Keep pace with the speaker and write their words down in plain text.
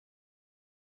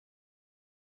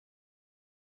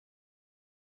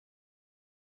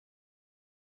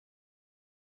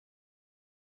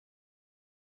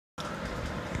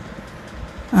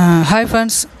Hi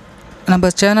friends, நம்ம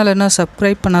channel என்ன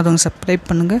subscribe பண்ணாதவங்க சப்ஸ்கிரைப்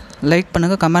பண்ணுங்கள், லைக்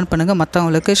பண்ணுங்கள், கமெண்ட் பண்ணுங்கள்,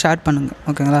 மற்றவங்களுக்கு ஷேர் பண்ணுங்கள்.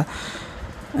 ஓகேங்களா?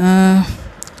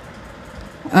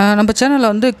 நம்ம சேனலில்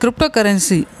வந்து கிரிப்டோ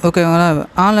கரன்சி, ஓகேங்களா,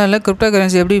 ஆன்லைனில் கிரிப்டோ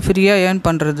கரன்சி எப்படி ஃப்ரீயாக ஏர்ன்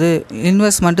பண்ணுறது,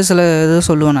 இன்வெஸ்ட்மெண்ட்டு சில இது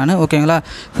சொல்லுவேன் நான். ஓகேங்களா?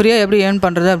 ஃப்ரீயாக எப்படி ஏர்ன்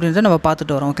பண்ணுறது அப்படின்றத நம்ம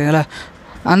பார்த்துட்டு வரோம். ஓகேங்களா?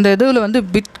 அந்த இதில் வந்து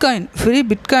பிட்காயின் ஃப்ரீ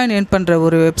பிட்காயின் ஏர்ன் பண்ணுற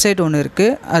ஒரு வெப்சைட் ஒன்று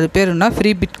இருக்குது. அது பேருன்னா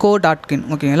freebitco.in.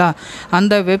 ஓகேங்களா?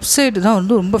 அந்த வெப்சைட் தான்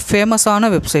வந்து ரொம்ப ஃபேமஸான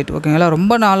வெப்சைட். ஓகேங்களா?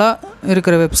 ரொம்ப நாளாக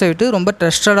இருக்கிற வெப்சைட்டு, ரொம்ப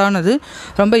ட்ரஸ்டடானது,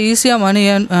 ரொம்ப ஈஸியாக மணி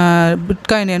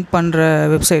பிட்காயின் ஏர்ன் பண்ணுற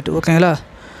வெப்சைட். ஓகேங்களா?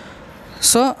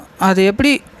 ஸோ அது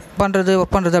எப்படி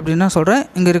ஒர்க் பண்ணுறது அப்படின்னு நான் சொல்கிறேன்.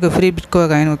 இங்கே இருக்க Freebitco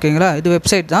காயின். ஓகேங்களா? இது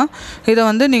வெப்சைட் தான். இதை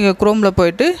வந்து நீங்கள் குரோமில்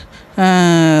போய்ட்டு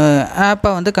ஆப்பை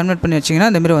வந்து கன்வெர்ட் பண்ணி வச்சிங்கன்னா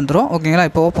இந்தமாரி வந்துடும். ஓகேங்களா?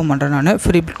 இப்போ ஓப்பன் பண்ணுறேன் நான்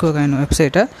Freebitco காயின்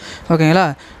வெப்சைட்டை. ஓகேங்களா?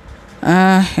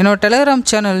 என்னோடய டெலிகிராம்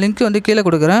சேனல் லிங்க் வந்து கீழே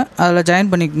கொடுக்குறேன், அதில்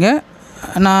ஜாயின் பண்ணிக்கோங்க.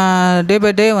 நான் டே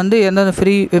பை டே வந்து எந்தெந்த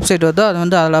ஃப்ரீ வெப்சைட் வருதோ அதை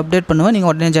வந்து அதில் அப்டேட் பண்ணுவேன்.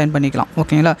 நீங்கள் உடனே ஜாயின் பண்ணிக்கலாம்.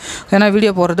 ஓகேங்களா? ஏன்னா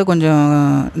வீடியோ போடுறது கொஞ்சம்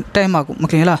டைம் ஆகும்.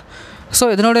 ஓகேங்களா? ஸோ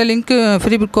இதனோட லிங்க்கு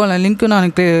Freebitco லிங்க்கு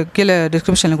நான் கீழே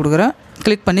டிஸ்கிரிப்ஷனில் கொடுக்குறேன்.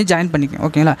 கிளிக் பண்ணி ஜாயின் பண்ணிக்கேன்.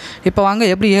 ஓகேங்களா? இப்போ வாங்க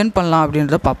எப்படி ஏர்ன் பண்ணலாம்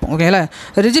அப்படின்றத பார்ப்போம். ஓகேங்களா?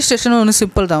 ரெஜிஸ்ட்ரேஷன் ஒன்று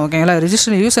சிம்பிள் தான். ஓகேங்களா?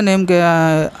 ரெஜிஸ்ட்ரேஷன் யூசர் நேம்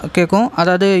கேட்கும்,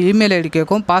 அதாவது இமெயில் ஐடி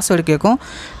கேட்கும், பாஸ்வேர்டு கேட்கும்,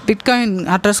 பிட்காயின்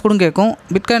அட்ரஸ் கூட கேட்கும்.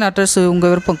 பிட்காயின் அட்ரஸ்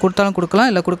உங்கள் விருப்பம், கொடுத்தாலும் கொடுக்கலாம்,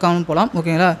 இல்லை கொடுக்காமலும் போகலாம்.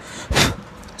 ஓகேங்களா?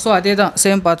 ஸோ அதே தான்,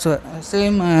 சேம்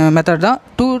மெத்தட் தான்.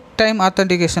 2 டைம்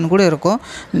ஆத்தென்டிகேஷன் கூட இருக்கும்.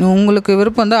 உங்களுக்கு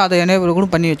விருப்பம் தான் அதை எனேபிள் கூட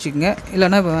பண்ணி வச்சுக்கோங்க,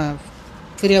 இல்லைன்னா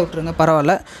ஃப்ரீயாக விட்ருங்க,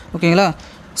 பரவாயில்ல. ஓகேங்களா?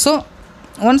 ஸோ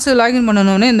ஒன்ஸ் லாகின்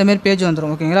பண்ணணுன்னே இந்தமாரி பேஜ்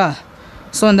வந்துடும். ஓகேங்களா?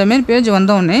 ஸோ இந்தமாரி பேஜ்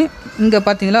வந்தோடனே இங்கே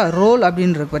பார்த்தீங்களா ரோல்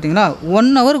அப்படின்றது பார்த்தீங்களா, 1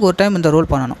 ஹவருக்கு ஒரு டைம் இந்த ரோல்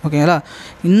பண்ணணும். ஓகேங்களா?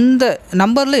 இந்த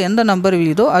நம்பரில் எந்த நம்பர்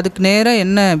வீதோ அதுக்கு நேராக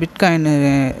என்ன பிட்காயின்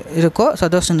இருக்கோ,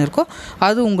 சதோஷன் இருக்கோ,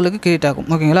 அது உங்களுக்கு கிரியேட் ஆகும்.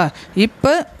 ஓகேங்களா?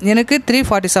 இப்போ எனக்கு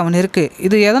 347 இருக்குது.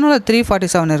 இது எதனால்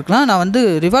 347 இருக்குன்னா, நான் வந்து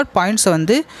ரிவார்ட் பாயிண்ட்ஸை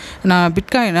வந்து நான்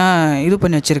பிட்காயினாக இது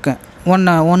பண்ணி வச்சுருக்கேன்.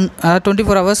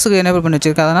 24 ஹவர்ஸுக்கு எனேபிள் பண்ணி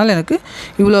வச்சுருக்கேன். அதனால் எனக்கு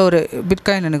இவ்வளோ ஒரு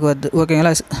பிட்காயின் எனக்கு வருது.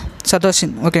 ஓகேங்களா?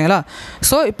 சதோஷின். ஓகேங்களா?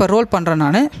 ஸோ இப்போ ரோல் பண்ணுறேன்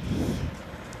நான்.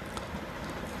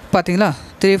 பார்த்தீங்களா?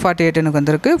 348 எனக்கு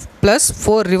வந்திருக்கு. ப்ளஸ்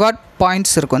 4 ரிவார்ட்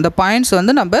பாயிண்ட்ஸ் இருக்கும். இந்த பாயிண்ட்ஸ்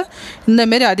வந்து நம்ம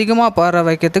இந்தமாரி அதிகமாக பார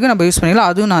வைக்கிறதுக்கு நம்ம யூஸ் பண்ணிக்கலாம்.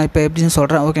 அதுவும் நான் இப்போ எப்படின்னு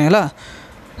சொல்கிறேன். ஓகேங்களா?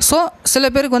 ஸோ சில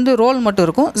பேருக்கு வந்து ரோல் மட்டும்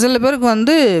இருக்கும், சில பேருக்கு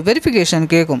வந்து வெரிஃபிகேஷன்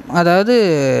கேட்கும். அதாவது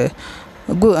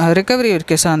ரெக்கவரி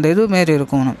வெரிஃபிகேஷன் அந்த இது மாரி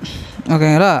இருக்கும் ஒன்று.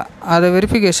 ஓகேங்களா? அதை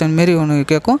வெரிஃபிகேஷன் மாரி ஒன்று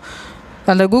கேட்கும்.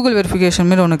 அந்த கூகுள் வெரிஃபிகேஷன்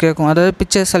மாரி ஒன்று கேட்கும். அதாவது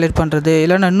பிக்சர் செலக்ட் பண்ணுறது,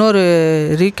 இல்லைன்னா இன்னொரு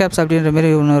ரீகேப்ஸ் அப்படின்ற மாரி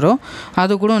ஒன்று வரும்.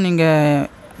 அது கூட நீங்கள்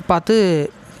பார்த்து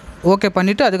ஓகே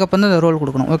பண்ணிவிட்டு அதுக்கப்புறம் தான் இந்த ரோல்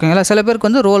கொடுக்கணும். ஓகேங்களா? சில பேருக்கு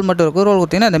வந்து ரோல் மட்டும் இருக்கும், ரோல்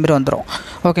கொடுத்தீங்கன்னா இந்தமாரி வந்துடும்.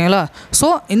 ஓகேங்களா? ஸோ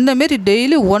இந்தமாரி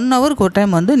டெய்லி 1 ஹவருக்கு ஒரு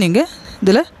டைம் வந்து நீங்கள்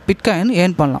இதில் பிட்காயின்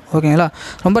ஏர்ன் பண்ணலாம். ஓகேங்களா?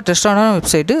 ரொம்ப ட்ரஸ்டான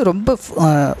வெப்சைட்டு, ரொம்ப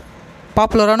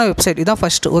பாப்புலரான வெப்சைட். இதுதான்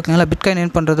ஃபஸ்ட்டு. ஓகேங்களா? பிட்காயின்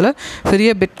ஏர்ன் பண்ணுறதுல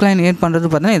ஃப்ரீயாக பிட்காயின் ஏர்ன் பண்ணுறது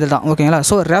பார்த்தீங்கன்னா இது தான். ஓகேங்களா?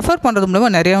 ஸோ ரெஃபர் பண்ணுறது மூலமா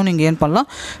நிறையாவும் நீங்கள் ஏர்ன் பண்ணலாம்.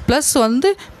 ப்ளஸ் வந்து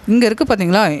இங்கே இருக்குது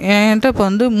பார்த்தீங்களா, என்கிட்ட இப்போ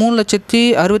வந்து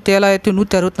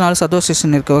 3,67,164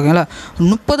 சதோஷன் இருக்குது. ஓகேங்களா?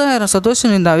 30,000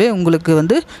 சதோஷன் இருந்தாவே உங்களுக்கு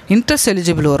வந்து இன்ட்ரெஸ்ட்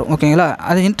எலிஜிபிள் வரும். ஓகேங்களா?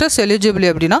 அது இன்ட்ரெஸ்ட் எலிஜிபிள்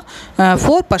அப்படின்னா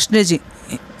 4%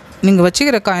 நீங்கள்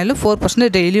வச்சுக்கிற காயினில் 4%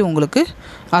 டெய்லி உங்களுக்கு,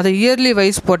 அது இயர்லி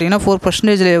வைஸ் போட்டிங்கன்னா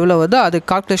 4% எவ்வளோ வருதோ அது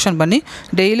கால்குலேஷன் பண்ணி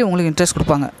டெய்லி உங்களுக்கு இன்ட்ரெஸ்ட்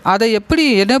கொடுப்பாங்க. அதை எப்படி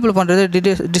எனேபிள் பண்ணுறது,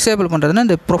 டிசேபிள் பண்ணுறதுன்னா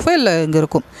இந்த ப்ரொஃபைலில் இங்கே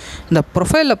இருக்கும். இந்த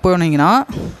ப்ரொஃபைலில் போனீங்கன்னா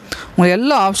உங்களுக்கு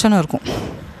எல்லா ஆப்ஷனும் இருக்கும்.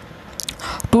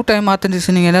 2 டைம்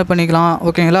ஆத்தென்டிகேஷன் நீங்கள் என்ன பண்ணிக்கலாம்.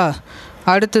 ஓகேங்களா?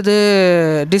 அடுத்தது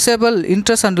டிசேபிள்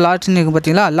இன்ட்ரெஸ்ட் அண்ட் லாட்ரின்னு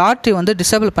பார்த்தீங்களா, லாட்ரி வந்து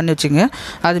டிசேபிள் பண்ணி வச்சுங்க,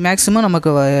 அது மேக்ஸிமம் நமக்கு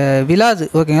விழாது.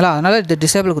 ஓகேங்களா? அதனால் இது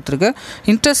டிசேபிள் கொடுத்துருக்கேன்.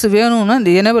 இன்ட்ரெஸ்ட் வேணும்னா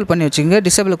இந்த எனேபிள் பண்ணி வச்சுங்க,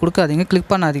 டிசேபிள் கொடுக்காதீங்க, கிளிக்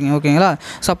பண்ணாதீங்க. ஓகேங்களா?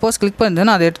 சப்போஸ் கிளிக்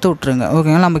பண்ணிருந்தேன்னா அதை எடுத்து விட்ருங்க.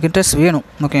 ஓகேங்களா? நமக்கு இன்ட்ரெஸ்ட் வேணும்.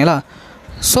 ஓகேங்களா?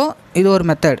 ஸோ இது ஒரு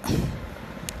மெத்தட்.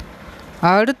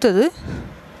 அடுத்தது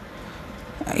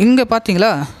இங்கே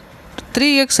பார்த்தீங்களா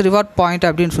 3x ரிவார்ட் பாயிண்ட்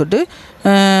அப்படின்னு சொல்லிட்டு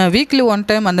வீக்லி 1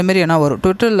 டைம் அந்தமாரி என்ன வரும்.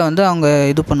 ட்விட்டரில் வந்து அவங்க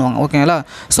இது பண்ணுவாங்க. ஓகேங்களா?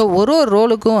 ஸோ ஒரு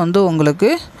ரோலுக்கும் வந்து உங்களுக்கு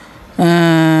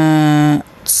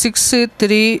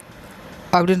 6-3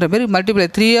 அப்படின்ற மாரி மல்டிப்ளை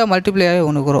ஆகி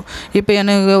ஒன்று வரும். இப்போ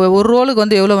எனக்கு ஒரு ரோலுக்கு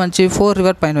வந்து எவ்வளோ வந்துச்சு, 4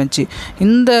 ரிவார்ட் பாயிண்ட் வந்துச்சு.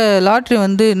 இந்த லாட்ரி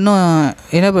வந்து இன்னும்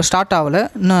என்ன ஸ்டார்ட் ஆகலை,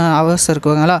 இன்னும் அவர்ஸ்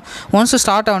இருக்குது. ஓகேங்களா? ஒன்ஸ்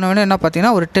ஸ்டார்ட் ஆனவொடனே என்ன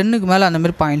பார்த்தீங்கன்னா ஒரு 10க்கு மேலே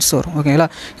அந்தமாரி பாயிண்ட்ஸ் வரும். ஓகேங்களா?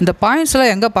 இந்த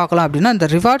பாயிண்ட்ஸ்லாம் எங்கே பார்க்கலாம் அப்படின்னா இந்த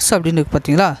ரிவார்ட்ஸ் அப்படின்னு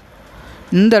பார்த்தீங்களா,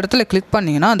 இந்த இடத்துல கிளிக்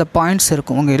பண்ணிங்கன்னா அந்த பாயிண்ட்ஸ்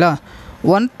இருக்கும். ஓகேங்களா?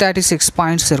 136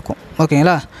 பாயிண்ட்ஸ் இருக்கும்.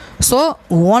 ஓகேங்களா? ஸோ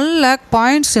 1 lakh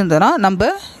பாயிண்ட்ஸ் இருந்ததுன்னா நம்ம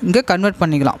இங்கே கன்வெர்ட்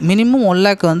பண்ணிக்கலாம். மினிமம் 1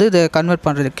 lakh வந்து இதை கன்வெர்ட்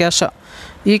பண்ணுறது கேஷாக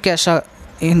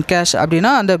இன் கேஷ்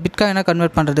அப்படின்னா அந்த பிட்காயினை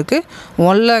கன்வெர்ட் பண்ணுறதுக்கு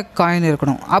 1 lakh காயின்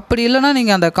இருக்கணும். அப்படி இல்லைனா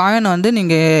நீங்கள் அந்த காயினை வந்து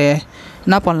நீங்கள்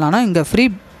என்ன பண்ணலான்னா இங்கே ஃப்ரீ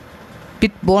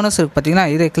பிட் போனஸ் இருக்குது பார்த்தீங்கன்னா,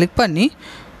 இதை கிளிக் பண்ணி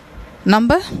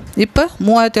நம்ம இப்போ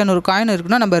 3500 காயின்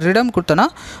இருக்குன்னா நம்ம ரிடம் கொடுத்தோன்னா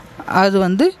அது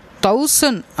வந்து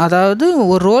 1000, அதாவது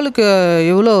ஒரு ரோலுக்கு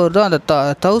எவ்வளோ வருதோ அந்த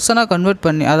 1000 கன்வெர்ட்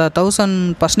பண்ணி, அதாவது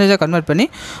 1000% கன்வெர்ட் பண்ணி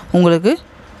உங்களுக்கு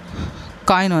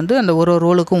காயின் வந்து அந்த ஒரு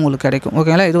ரோலுக்கும் உங்களுக்கு கிடைக்கும்.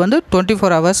 ஓகேங்களா. இது வந்து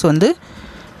 24 ஹவர்ஸ் வந்து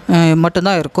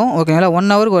மட்டும்தான் இருக்கும். ஓகேங்களா. 1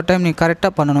 ஹவருக்கு ஒரு டைம் நீங்கள்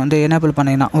கரெக்டாக பண்ணணும் இந்த எனேபிள்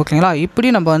பண்ணிங்கன்னா. ஓகேங்களா. இப்படி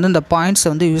நம்ம வந்து இந்த பாயிண்ட்ஸை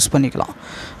வந்து யூஸ் பண்ணிக்கலாம்.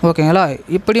 ஓகேங்களா.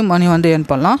 இப்படி மணி வந்து ஏர்ன்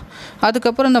பண்ணலாம்.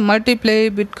 அதுக்கப்புறம் இந்த மல்டிப்ளே,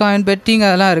 பிட்காயின், பெட்டிங்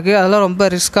அதெல்லாம் இருக்குது. அதெல்லாம் ரொம்ப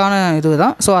ரிஸ்க்கான இது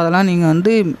தான். ஸோ அதெல்லாம் நீங்கள்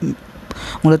வந்து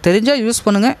உங்களுக்கு தெரிஞ்சால் யூஸ்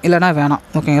பண்ணுங்கள், இல்லைனா வேணாம்.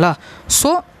 ஓகேங்களா. ஸோ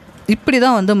இப்படி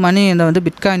தான் வந்து மணி இந்த வந்து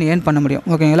பிட்காயின் ஏர்ன் பண்ண முடியும்.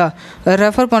 ஓகேங்களா.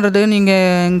 ரெஃபர் பண்ணுறது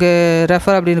நீங்கள் இங்கே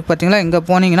ரெஃபர் அப்படின்னு பார்த்தீங்களா, இங்கே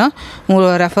போனீங்கன்னா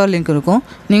உங்களுக்கு ரெஃபர் லிங்க் இருக்கும்.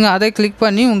 நீங்கள் அதை கிளிக்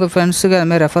பண்ணி உங்கள் ஃப்ரெண்ட்ஸுக்கு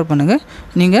அதுமாதிரி ரெஃபர் பண்ணுங்கள்.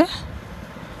 நீங்கள்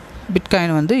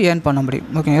பிட்காயின் வந்து ஏர்ன் பண்ண முடியும்.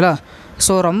 ஓகேங்களா.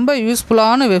 ஸோ ரொம்ப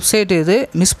யூஸ்ஃபுல்லான வெப்சைட் இது,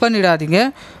 மிஸ் பண்ணிடாதீங்க.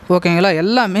 ஓகேங்களா.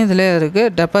 எல்லாமே இதில் இருக்குது.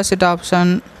 Deposit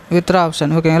option, withdraw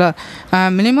option. ஓகேங்களா.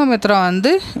 மினிமம் வித்ரா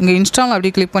வந்து இங்கே இன்ஸ்டால் அப்படி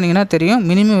கிளிக் பண்ணிங்கன்னா தெரியும்.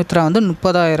 மினிமம் வித்ரா வந்து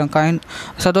 30,000 காயின்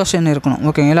சதோஷன் இருக்கணும்.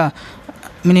 ஓகேங்களா.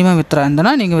 மினிமம் வித்ரா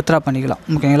இருந்தனா நீங்கள் வித்ரா பண்ணிக்கலாம்.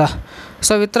 ஓகேங்களா.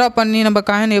 ஸோ வித்ரா பண்ணி நம்ம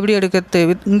காயின் எப்படி எடுக்கிறது,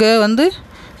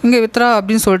 இங்கே வித்ரா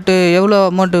அப்படின்னு சொல்லிட்டு எவ்வளோ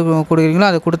அமௌண்ட்டு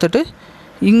கொடுக்குறீங்களோ அதை கொடுத்துட்டு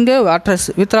இங்கே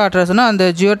அட்ரஸ், வித்ரா அட்ரஸ்னால்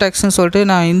அந்த ஜியோ டேக்ஸ்ன்னு சொல்லிட்டு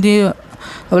நான்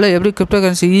இந்தியாவில் எப்படி கிரிப்டோ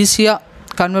கரன்சி ஈஸியாக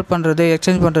கன்வெர்ட் பண்ணுறது,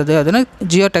 எக்ஸ்சேஞ்ச் பண்ணுறது, அதுனா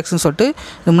ஜியோ டேக்ஸ்ன்னு சொல்லிட்டு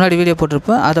இது முன்னாடி வீடியோ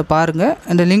போட்டிருப்பேன், அதை பாருங்கள்.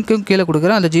 இந்த லிங்க்கும் கீழே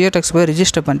கொடுக்குறேன். அந்த ஜியோ டேக்ஸ் போய்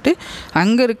ரிஜிஸ்டர் பண்ணிட்டு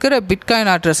அங்கே இருக்கிற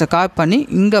பிட்காயின் அட்ரஸை காப்பி பண்ணி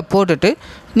இங்கே போட்டுட்டு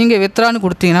நீங்கள் வித்ரான்னு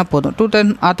கொடுத்தீங்கன்னா போதும். 2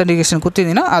 டைம் ஆத்தென்டிகேஷன்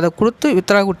கொடுத்தீங்கன்னா அதை கொடுத்து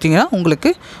வித்ரா கொடுத்தீங்கன்னா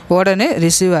உங்களுக்கு உடனே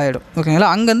ரிசீவ் ஆகிடும். ஓகேங்களா.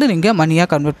 அங்கேருந்து நீங்கள் மணியாக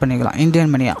கன்வெர்ட் பண்ணிக்கலாம்,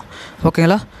 இந்தியன் மணியாக.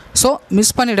 ஓகேங்களா. ஸோ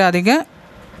மிஸ் பண்ணிடாதீங்க,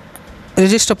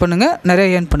 ரிஜிஸ்டர் பண்ணுங்கள்,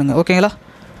 நிறைய ஏர்ன் பண்ணுங்கள். ஓகேங்களா.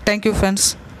 Thank you friends.